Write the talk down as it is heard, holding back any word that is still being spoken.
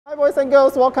Hi boys and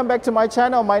girls, welcome back to my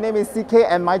channel. My name is CK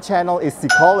and my channel is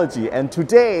Psychology, and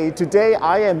today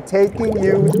I am taking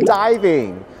you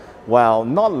diving. Well,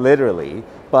 not literally,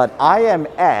 but I am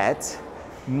at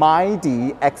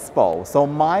MIDE Expo. So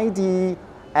MIDE,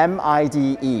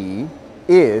 M-I-D-E,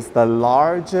 is the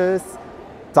largest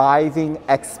diving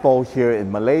expo here in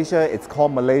Malaysia. It's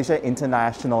called Malaysian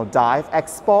International Dive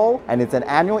Expo, and it's an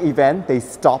annual event. They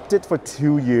stopped it for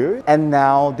 2 years and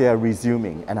now they're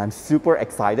resuming, and I'm super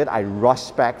excited. I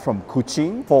rushed back from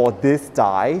Kuching for this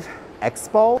dive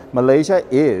expo. Malaysia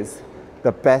is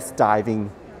the best diving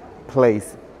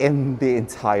place in the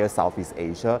entire Southeast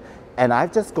Asia, and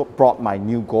I've just brought my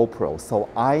new GoPro, so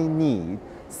I need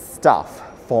stuff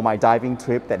for my diving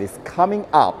trip that is coming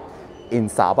up in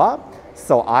Sabah.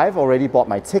 So I've already bought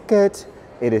my ticket.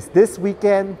 It is this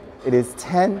weekend. It is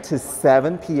 10 to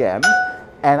 7 p.m.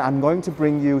 and I'm going to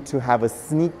bring you to have a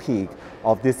sneak peek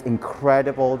of this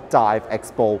incredible dive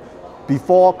expo.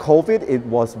 Before COVID, it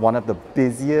was one of the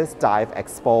busiest dive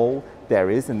expo there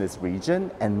is in this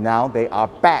region, and now they are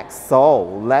back. So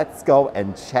let's go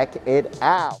and check it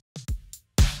out.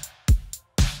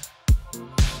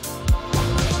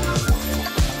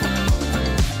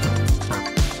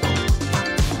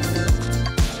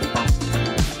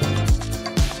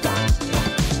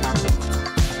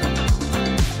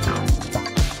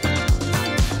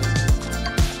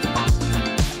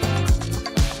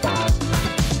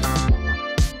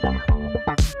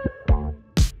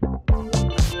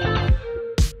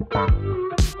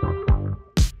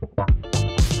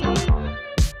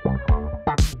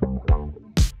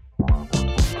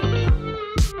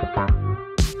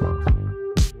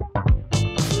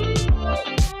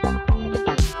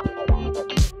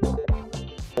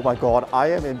 Oh my God, I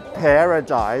am in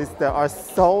paradise. There are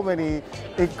so many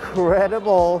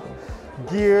incredible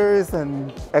gears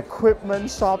and equipment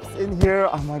shops in here.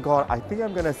 Oh my God, I think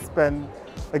I'm gonna spend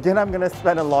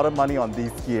a lot of money on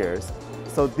these gears.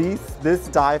 So this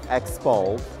dive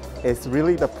expo is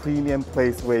really the premium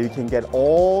place where you can get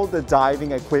all the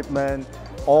diving equipment,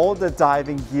 all the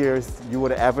diving gears you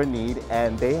would ever need,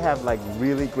 and they have like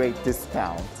really great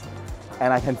discounts.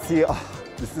 And I can see,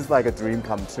 this is like a dream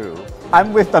come true.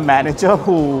 I'm with the manager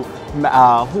who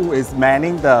is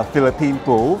manning the Philippine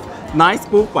booth. Nice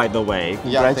booth, by the way.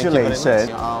 Congratulations. Yeah, thank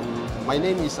you very much. My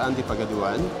name is Andy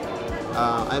Pagaduan.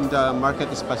 I'm the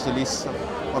market specialist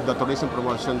of the Tourism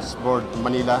Promotions Board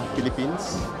Manila,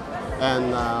 Philippines.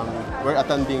 And we're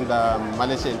attending the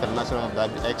Malaysian International Dive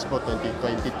Expo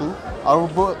 2022.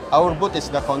 Our booth is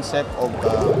the concept of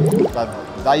the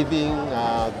diving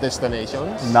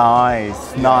destinations.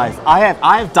 Nice, nice.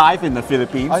 I have dived in the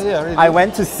Philippines. Oh, yeah, really? I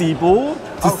went to Cebu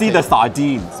to see the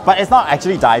sardines, but it's not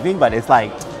actually diving, but it's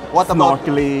like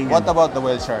snorkeling. What about the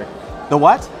whale shark? The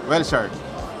what? Whale shark.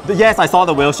 Yes, I saw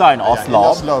the whale shark in Oslo. In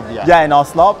Oslo, yeah. Yeah, in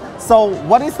Oslo. So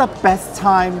what is the best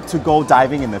time to go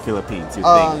diving in the Philippines, you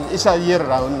think? It's a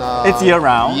year-round. It's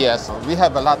year-round? Yes. We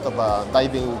have a lot of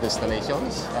diving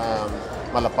destinations.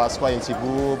 Malapascua in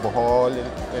Cebu, Bohol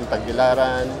in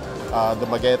Tagbilaran,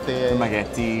 Dumaguete.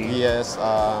 Dumaguete. Yes,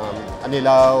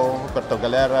 Anilao, Puerto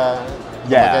Galera,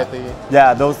 Dumaguete.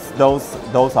 Yeah,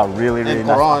 those are really and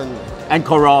nice. Coron. And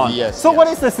Coron. Yes. So yes. What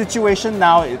is the situation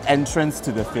now in entrance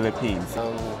to the Philippines?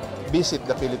 Visit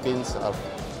the Philippines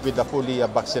with the fully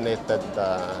vaccinated.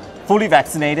 Fully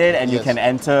vaccinated, and yes. you can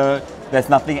enter. There's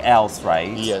nothing else, right?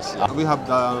 Yes. We have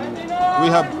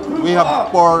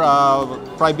four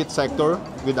private sector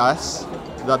with us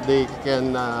that they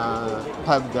can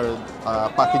have their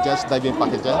packages, diving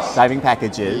packages. Diving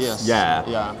packages. Yes. Yeah.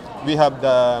 Yeah. We have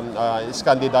the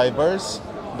Scandi divers.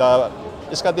 The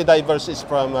Scandi divers is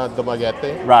from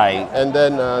Dumaguete. Right. And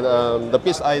then the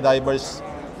Peace Eye diver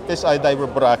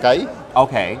Boracay.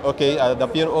 Okay. Okay. The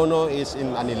Pier Uno is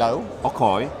in Anilao.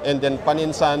 Okay. And then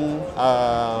Paninsan.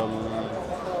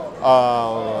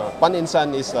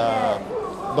 Paninsan is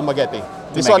Dumaguete.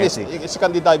 This one is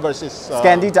Scandi divers is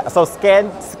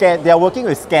they're working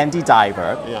with Scandi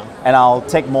Diver, yeah. And I'll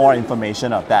take more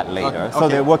information of that later. Okay. So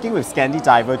they're working with Scandi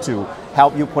Diver to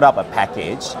help you put up a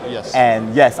package. Yes.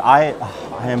 And yes, I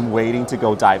am waiting to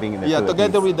go diving in the Philippines.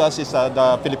 Together with us is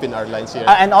the Philippine Airlines here.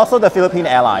 And also the Philippine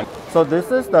Airline. So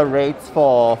this is the rates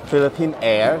for Philippine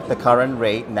Air, the current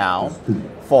rate now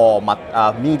for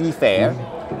MIDE Fare.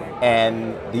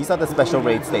 And these are the special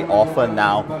rates they offer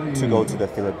now to go to the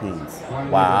Philippines.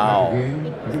 Wow.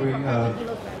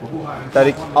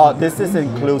 30, this is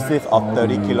inclusive of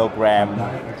 30 kilogram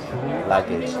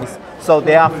luggage. So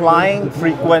they are flying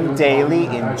frequent daily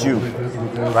in June,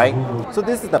 right? So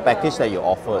this is the package that you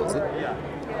offer, is it?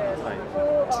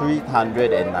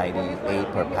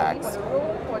 398 per pax.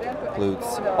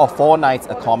 Includes 4 nights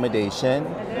accommodation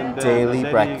And then Daily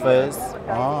daily, breakfast.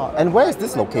 Ah, and where is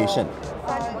this location?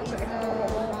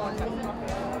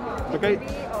 Okay.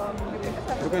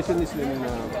 Location is in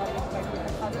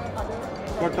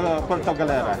Porto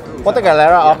Galera. Porto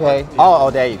Galera, okay. Oh,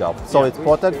 there you go. So it's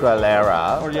Porto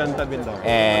Galera, Oriental window.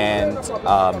 and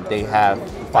they have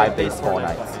 5 days, 4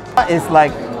 nights. It's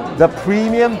like the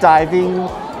premium diving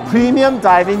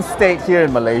state here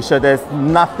in Malaysia. There's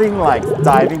nothing like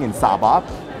diving in Sabah.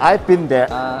 I've been there.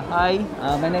 Hi,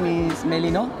 my name is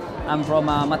Melino. I'm from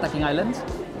Mataking Island,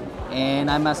 and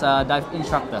I'm as a dive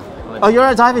instructor. Oh, you're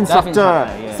a dive instructor.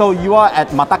 Yeah. So you are at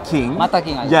Mataking.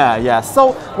 Mataking Island. Yeah.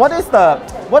 So what is the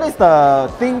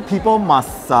thing people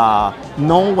must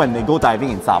know when they go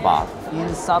diving in Sabah? In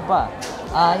Sabah,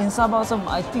 also,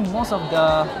 I think most of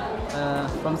the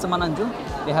from Semenanjung,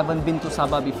 they haven't been to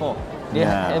Sabah before. They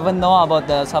haven't know about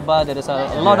the Sabah. There is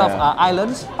a lot of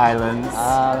islands.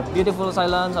 Beautiful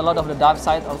islands. A lot of the dive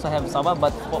sites also have Sabah,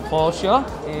 but for sure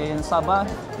in Sabah,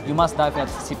 you must dive at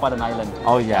Sipadan Island.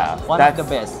 Oh yeah, One of the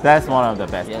best. That's one of the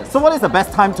best. Yes. So what is the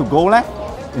best time to go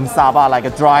in Sabah, like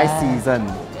a dry season?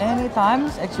 Anytime,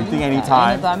 actually. You think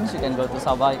anytime? Anytime you can go to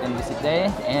Sabah, you can visit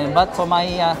there. But for my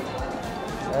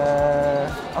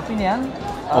opinion,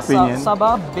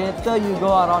 Sabah better you go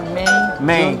around May.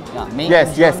 June. Yeah, May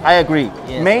Yes, I agree.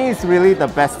 Yes. May is really the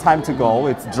best time to go.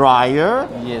 It's drier.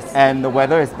 Yes. And the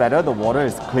weather is better. The water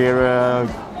is clearer,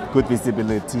 good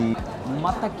visibility.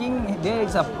 Mataking, there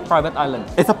is a private island.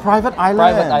 It's a private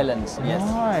island. Private islands, yes.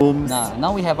 Nice.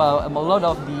 Now we have a lot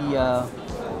of the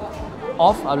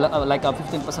off, like a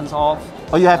 15% off.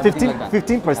 Oh, you have everything like that.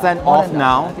 15% More off than that.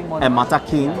 now I think more at than that.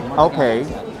 Mataking. Yeah, Okay.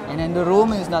 And then the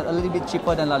room is not a little bit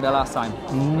cheaper than the last time.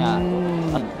 Yeah.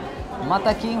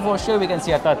 Mataking, for sure we can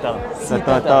see a turtle. The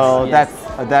turtle,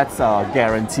 that's a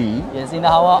guarantee. Yes, in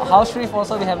our house reef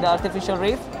also we have the artificial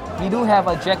reef. We do have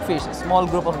a jackfish, a small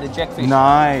group of the jackfish.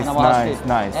 Nice, in our house reef.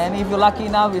 nice. And if you're lucky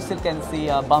now, we still can see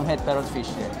a bumhead parrotfish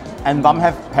here. And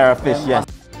bumhead parrotfish, yes.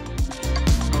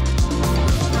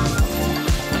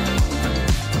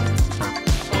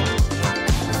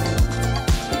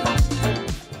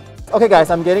 Okay guys,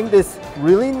 I'm getting this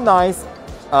really nice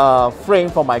frame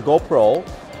for my GoPro,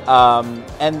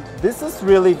 and this is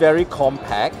really very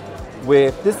compact.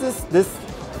 This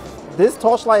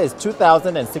torchlight is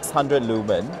 2,600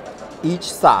 lumen each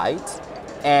side,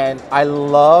 and I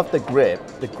love the grip.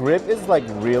 The grip is like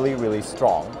really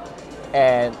strong,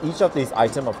 and each of these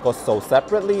items of course sold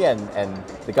separately, and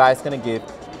the guy's gonna give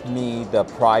me the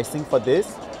pricing for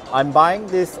this. I'm buying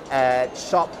this at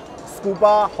shop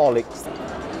Scubaholics.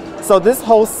 So this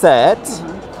whole set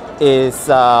is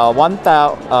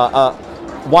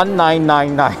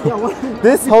 1999.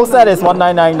 This whole set is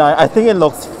 1999. I think it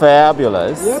looks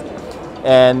fabulous. Yep.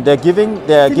 And they're giving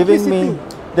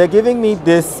me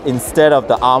this instead of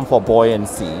the arm for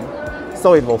buoyancy,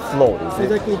 so it will float. Is it?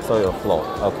 Exactly. So it will float.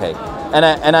 Okay.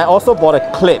 And I also bought a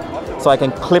clip, so I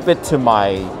can clip it to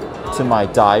my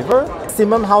diver.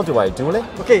 Maximum, how do I do it?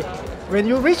 Okay, when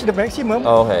you reach the maximum,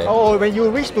 Okay. or when you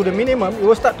reach to the minimum, it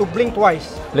will start to blink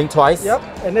twice. Blink twice. Yep,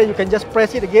 and then you can just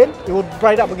press it again, it will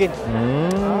bright up again.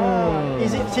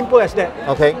 Easy, simple as that.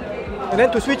 Okay. And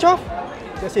then to switch off,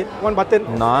 that's it, one button.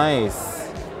 Nice.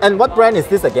 And what brand is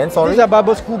this again? Sorry. This is a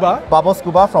Bubble Scuba Bubble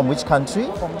Scuba from which country?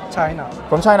 from China.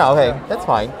 From China. Okay, that's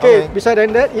fine. Okay, beside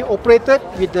that, it operated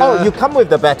with the... Oh, you come with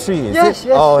the battery, is Yes, it?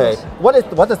 yes, Oh, okay. yes. What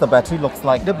does the battery looks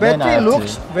like? The Then I battery have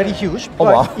looks to- very huge, Oh,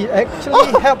 but wow. it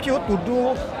actually helps you to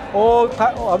do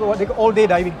what they call all day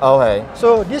diving. Okay.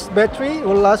 So this battery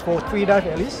will last for 3 dives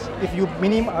at least. If you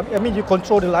you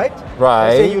control the light.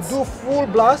 Right. Say you do full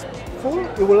blast,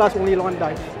 it will last only 1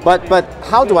 dive. But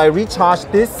how do I recharge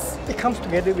this? It comes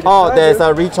together with Oh, the there's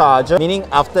charger. a recharger. Meaning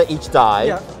after each dive,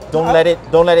 Yeah. don't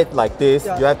let it like this.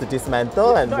 Yeah. You have to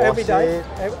dismantle and Not wash every dive. it.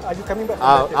 Are you coming back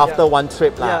from that? After one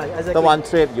trip, Yeah, After exactly. one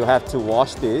trip, you have to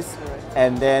wash this,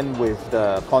 and then with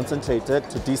the concentrated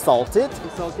to desalt it,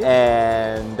 Desalt it.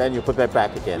 and then you put that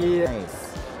back again. Yeah.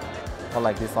 Nice. I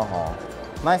like this one.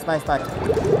 Nice.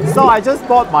 So I just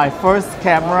bought my first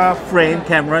camera tray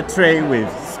with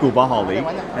Scubaholics,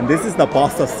 and this is the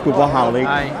boss of Scubaholics,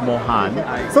 Hi. Mohan.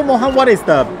 Hi. So Mohan, what is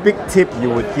the big tip you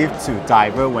would give to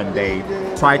diver when they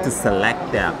try to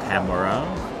select their camera?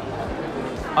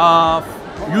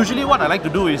 Usually what I like to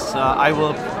do is I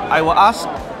will ask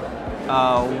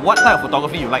what type of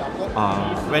photography you like.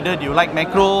 Whether you like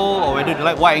macro or whether you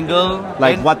like wide angle.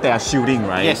 Like then- what they are shooting,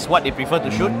 right? Yes, what they prefer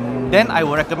to shoot. Then I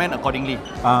will recommend accordingly.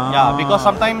 Yeah, because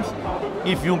sometimes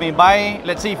if you may buy,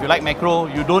 let's say if you like macro,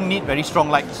 you don't need very strong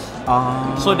lights.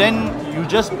 So then you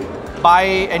just buy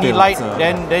any light, Filter.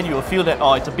 then you will feel that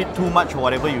it's a bit too much for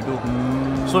whatever you do.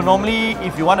 So normally,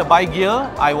 if you want to buy gear,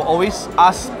 I will always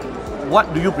ask,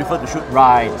 what do you prefer to shoot?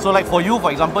 Right. So like for you, for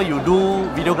example, you do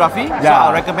videography, so Yeah.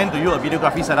 I'll recommend to you a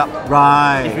videography setup.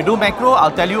 Right. If you do macro,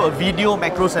 I'll tell you a video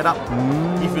macro setup.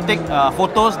 If you take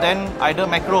photos, then either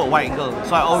macro or wide angle.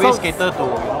 So I always So- cater to,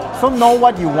 So know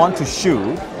what you want to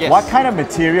shoot, Yes. what kind of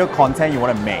material content you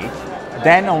want to make,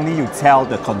 then only you tell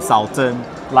the consultant,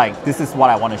 like, this is what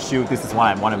I want to shoot, this is what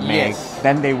I want to make. Yes.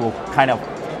 Then they will kind of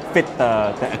fit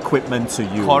the equipment to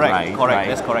you, Correct, right? correct, Right.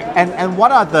 that's correct. And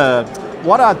what are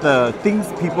the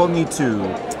things people need to,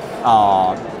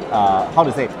 how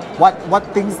to say, what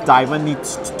things diver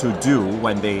needs to do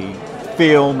when they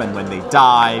film and when they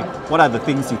dive? What are the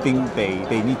things you think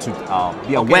they need to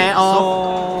be aware of?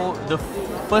 So the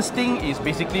first thing is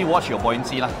basically watch your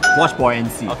buoyancy lah. Watch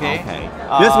buoyancy. Okay.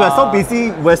 Because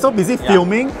we're so busy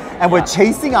filming and we're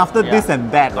chasing after Yeah. this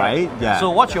and that, right? Yeah. So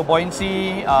watch your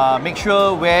buoyancy, make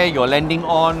sure where you're landing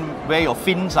on, where your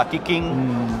fins are kicking.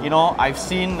 You know, I've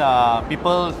seen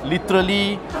people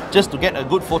literally, just to get a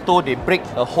good photo, they break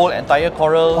a whole entire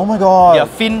coral. Oh my God. Their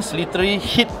fins literally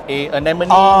hit a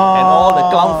anemone and all the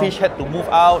clownfish had to move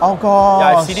out. Oh gosh. Yeah,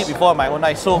 I've seen it before in my own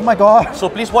eyes. So, Oh my God. So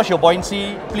please watch your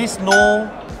buoyancy. Please know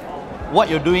what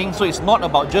you're doing. So it's not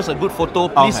about just a good photo.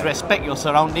 Please Okay. respect your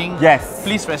surrounding. Yes.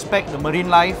 Please respect the marine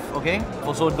life. Okay.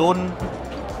 Also don't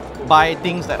buy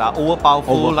things that are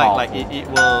overpowerful. Like it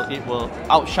will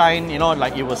outshine. You know,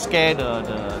 like it will scare the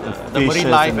fishes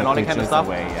marine life and and the all that kind of creatures stuff.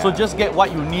 away, yeah. So just get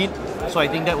what you need. So I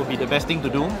think that would be the best thing to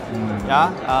do.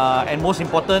 Yeah. And most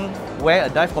important, wear a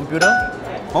dive computer.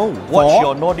 Oh, Watch for?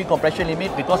 your no decompression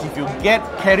limit, because if you get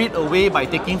carried away by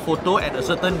taking photo at a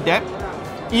certain depth,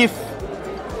 if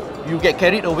you get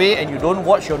carried away and you don't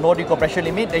watch your no decompression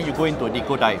limit, then you go into a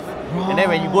deco dive. And then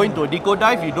when you go into a deco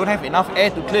dive, you don't have enough air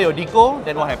to clear your deco,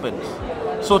 then what happens?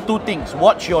 So two things,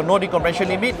 watch your no decompression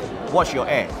limit, watch your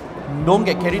air. Don't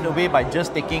get carried away by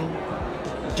just taking,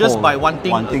 by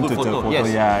wanting a good to photo. take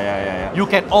Yes. Yeah. You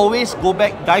can always go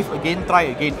back, dive again, try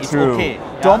again. It's True. okay.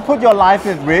 Yeah. Don't put your life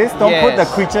at risk. Don't put the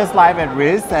Yes. creature's life at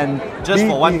risk, and Just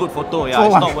for one good photo, yeah, for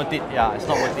it's one- not worth it. Yeah, it's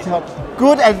not worth it.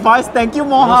 Good advice. Thank you,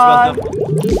 Most Mohan.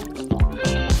 welcome.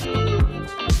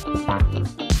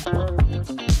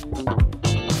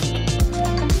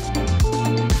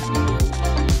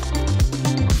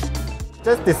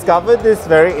 Just discovered this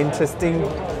very interesting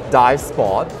dive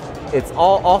spot. It's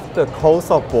all off the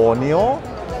coast of Borneo,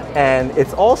 and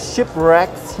it's all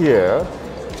shipwrecks here.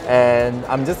 And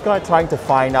I'm just going to trying to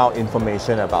find out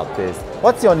information about this.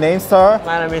 What's your name, sir?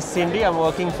 My name is Cindy. I'm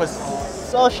working for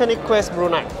Oceanic Quest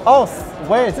Brunei. Oh,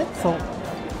 where is it? So,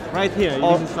 Right here.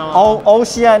 This is our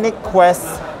Oceanic Quest.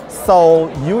 So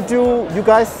you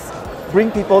guys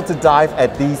bring people to dive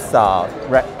at these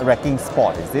wrecking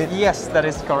spot, is it? Yes, that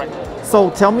is correct. So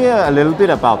tell me a little bit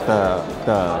about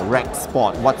the wreck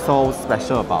spot. What's so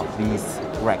special about these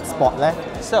wreck spot there?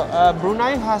 So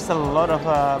Brunei has a lot of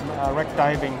wreck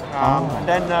diving. And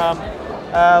then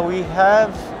we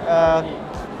have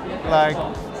like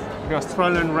the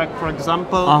Australian wreck, for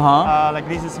example. Like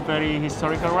this is a very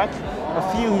historical wreck.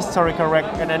 A few historical wreck,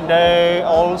 and then they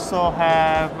also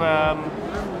have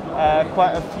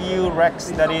quite a few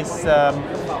wrecks that is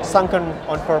sunken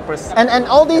on purpose. And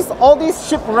all these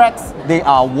shipwrecks, they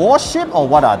are warship or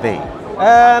what are they?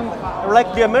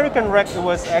 Like the American wreck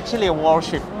was actually a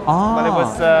warship, but it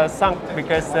was sunk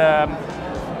because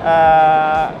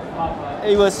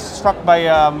it was struck by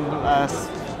a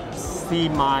sea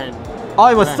mine. Oh,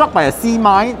 it was struck by a sea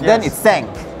mine, then it Yes. sank.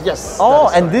 Yes. Oh,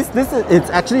 that is and it's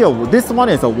actually this one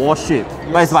is a warship,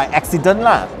 but it's by accident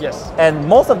lah. Yes. And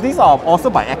most of these are also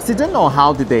by accident, or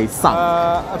how did they sunk?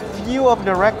 A few of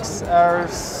the wrecks are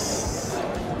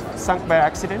sunk by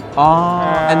accident.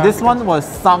 And this one was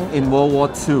sunk in World War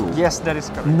II. Yes, that is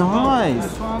correct. Nice.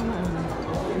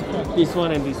 This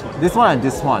one and this one. This one and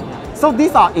this one. So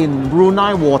these are in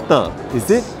Brunei water, is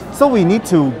it? So we need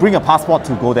to bring a passport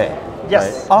to go there.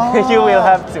 Yes, right? you will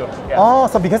have to. Yeah. Oh,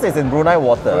 so because it's in Brunei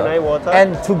water. Brunei water.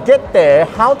 And to get there,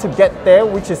 how to get there,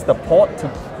 which is the port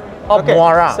of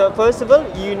Muara? So first of all,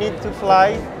 you need to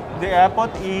fly. The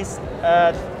airport is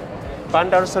at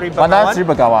Bandar Seri Begawan. Bandar Seri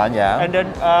Begawan, yeah. And then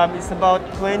it's about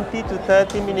 20 to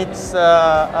 30 minutes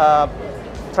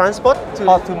transport to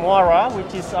Muara,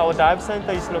 which is our dive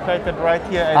center, is located right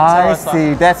here in I Sarasa.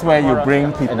 see, that's where you Muara, bring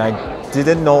yeah. people. And I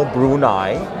didn't know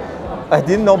Brunei. I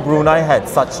didn't know Brunei had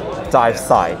such dive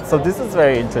sites. So this is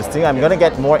very interesting. I'm going to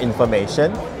get more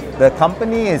information. The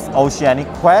company is Oceanic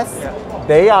Quest. Yeah.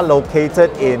 They are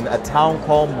located in a town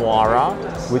called Muara,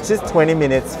 which is 20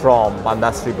 minutes from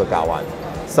Bandar Seri Begawan.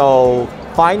 So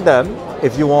find them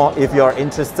if you are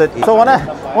interested. So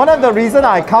one of the reason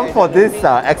I come for this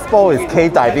expo is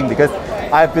cave diving, because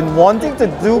I've been wanting to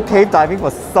do cave diving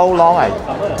for so long. I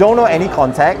don't know any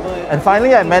contact. And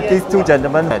finally I met these two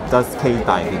gentlemen that does cave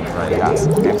diving, right? Yes.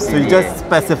 So you just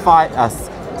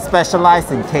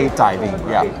specialize in cave diving.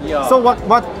 Yeah. So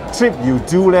what trip you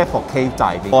do there for cave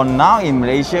diving? For now in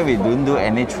Malaysia, we don't do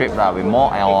any trip. We're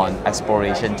more on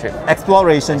exploration trip.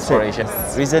 Exploration.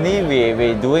 Recently,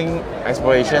 we're doing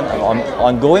exploration.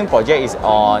 Ongoing project is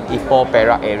on Ipoh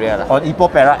Perak area. On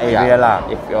Ipoh Perak area lah.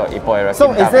 Ipoh area.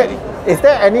 So is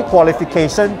there any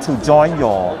qualification to join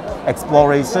your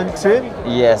exploration trip?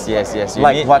 Yes. You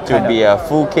Like need what to kind be a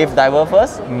full cave diver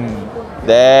first.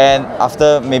 Then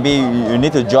after, maybe you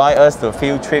need to join us to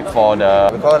field trip for the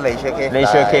We call leisure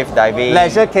cave cave diving.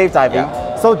 Leisure cave diving.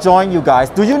 Yeah. So join you guys.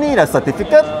 Do you need a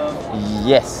certificate?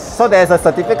 Yes. So there's a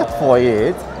certificate for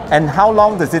it. And how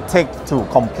long does it take to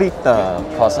complete the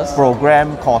Courses?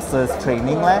 program, courses,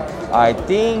 training? I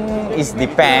think it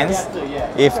depends.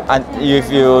 If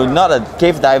you're not a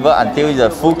cave diver until the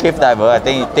full cave diver, I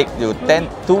think it takes you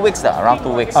 2 weeks, around 2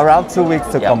 weeks. Around 2 weeks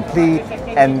to complete,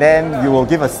 and then you will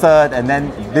give a cert, and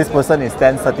then this person is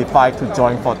then certified to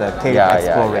join for the cave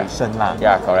exploration.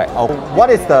 Yeah, correct. Oh, what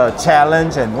is the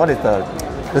challenge and what is the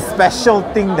special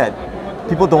thing that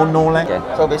people don't know? Okay.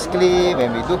 So basically,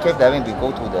 when we do cave diving, we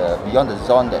go to the beyond the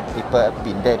zone that people have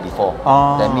been there before.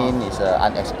 That means it's an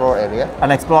unexplored area.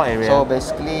 Unexplored area. So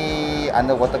basically,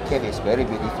 underwater cave is very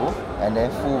beautiful and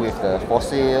then full with the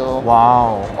fossil.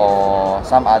 Wow. Or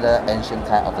some other ancient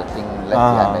kind of the thing left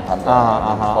behind the panda.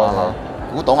 Called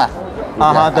the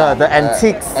gudong. The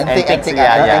antiques.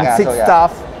 Antique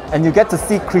stuff. And you get to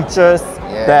see creatures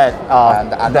that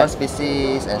and the unknown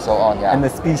species and so on. And the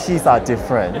species are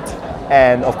different.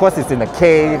 And of course it's in a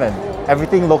cave and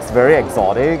everything looks very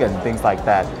exotic and things like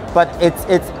that. But it's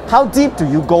how deep do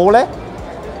you go leh?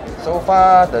 So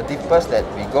far the deepest that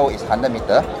we go is 100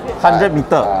 meter. 100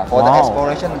 meter? For the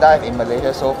exploration dive in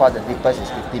Malaysia, so far the deepest is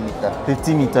 50 meter.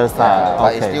 50 meters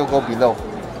but it still go below.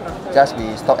 Just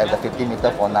we stop at the 50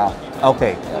 meter for now.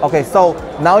 Okay. Okay, so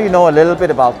now you know a little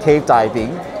bit about cave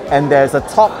diving. And there's a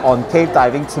talk on cave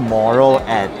diving tomorrow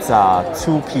at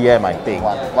 2 p.m. I think.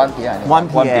 1 p.m. 1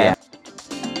 p.m.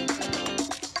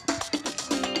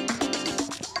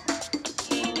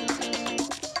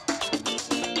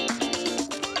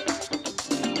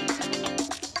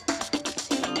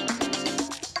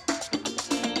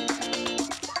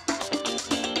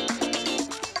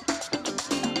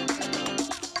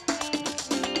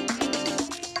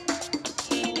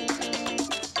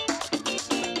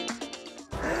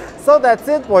 So that's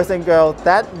it, boys and girls.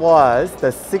 That was the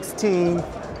 16th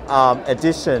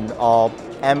edition of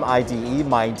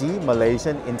MIDE,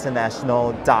 Malaysian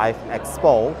International Dive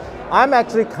Expo. I'm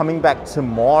actually coming back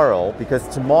tomorrow because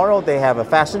tomorrow they have a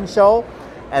fashion show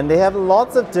and they have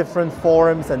lots of different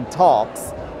forums and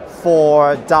talks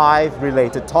for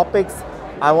dive-related topics.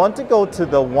 I want to go to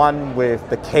the one with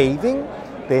the caving.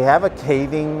 They have a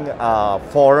caving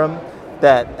forum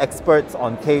that experts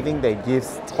on caving, they give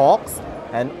talks.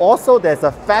 And also there's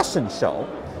a fashion show.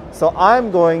 So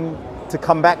I'm going to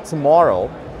come back tomorrow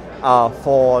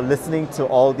for listening to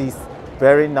all these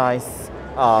very nice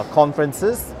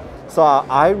conferences. So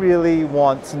I really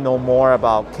want to know more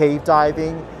about cave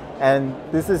diving. And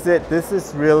this is it. This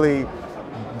is really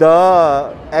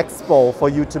the expo for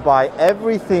you to buy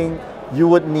everything you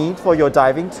would need for your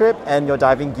diving trip and your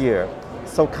diving gear.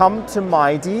 So come to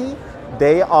MIDE.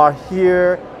 They are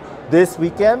here this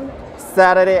weekend,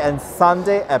 Saturday and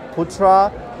Sunday at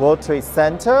Putra World Trade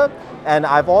Center. And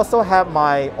I've also had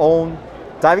my own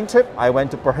diving trip. I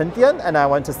went to Perhentian and I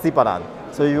went to Sabah.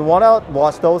 So if you want to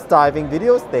watch those diving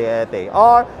videos, there they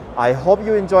are. I hope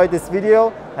you enjoyed this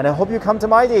video and I hope you come to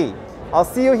MIDE. I'll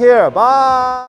see you here. Bye.